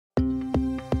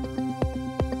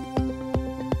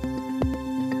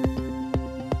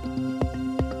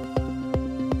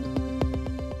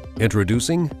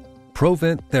Introducing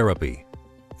Provent therapy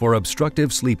for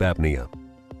obstructive sleep apnea.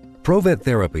 Provent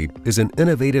therapy is an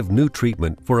innovative new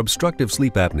treatment for obstructive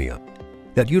sleep apnea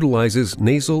that utilizes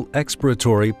nasal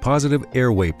expiratory positive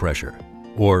airway pressure,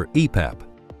 or EPAP.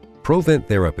 Provent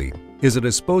therapy is a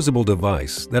disposable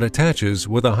device that attaches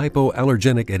with a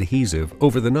hypoallergenic adhesive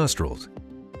over the nostrils.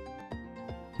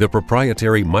 The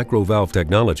proprietary microvalve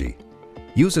technology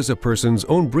uses a person's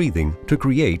own breathing to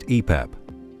create EPAP.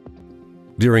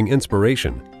 During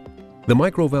inspiration, the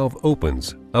microvalve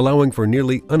opens, allowing for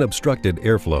nearly unobstructed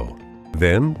airflow.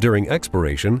 Then, during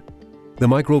expiration, the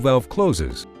microvalve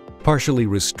closes, partially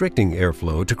restricting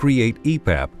airflow to create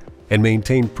EPAP and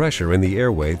maintain pressure in the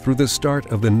airway through the start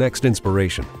of the next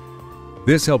inspiration.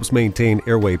 This helps maintain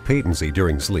airway patency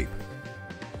during sleep.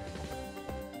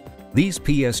 These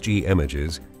PSG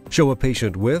images show a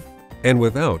patient with and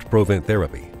without Provent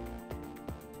therapy.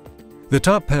 The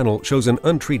top panel shows an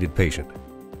untreated patient.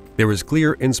 There is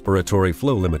clear inspiratory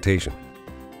flow limitation.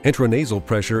 Intranasal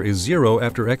pressure is 0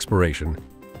 after expiration,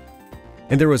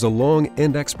 and there is a long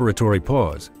end expiratory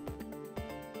pause.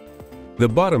 The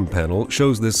bottom panel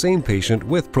shows the same patient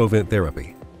with Provent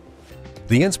therapy.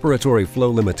 The inspiratory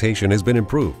flow limitation has been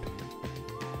improved.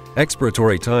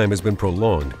 Expiratory time has been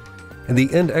prolonged, and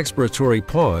the end expiratory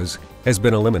pause has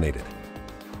been eliminated.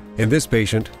 In this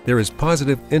patient, there is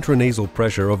positive intranasal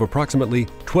pressure of approximately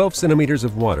 12 centimeters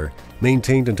of water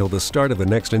maintained until the start of the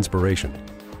next inspiration.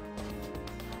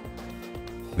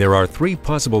 There are 3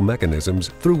 possible mechanisms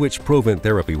through which Provent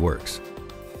therapy works.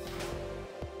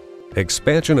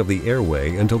 Expansion of the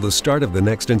airway until the start of the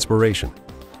next inspiration.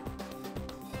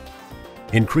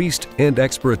 Increased end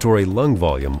expiratory lung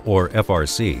volume, or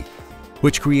FRC,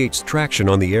 which creates traction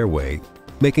on the airway,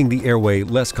 making the airway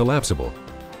less collapsible.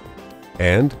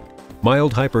 And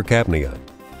mild hypercapnia,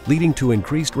 leading to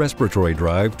increased respiratory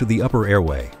drive to the upper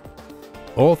airway.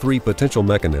 All 3 potential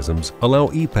mechanisms allow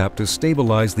EPAP to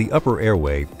stabilize the upper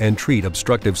airway and treat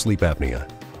obstructive sleep apnea.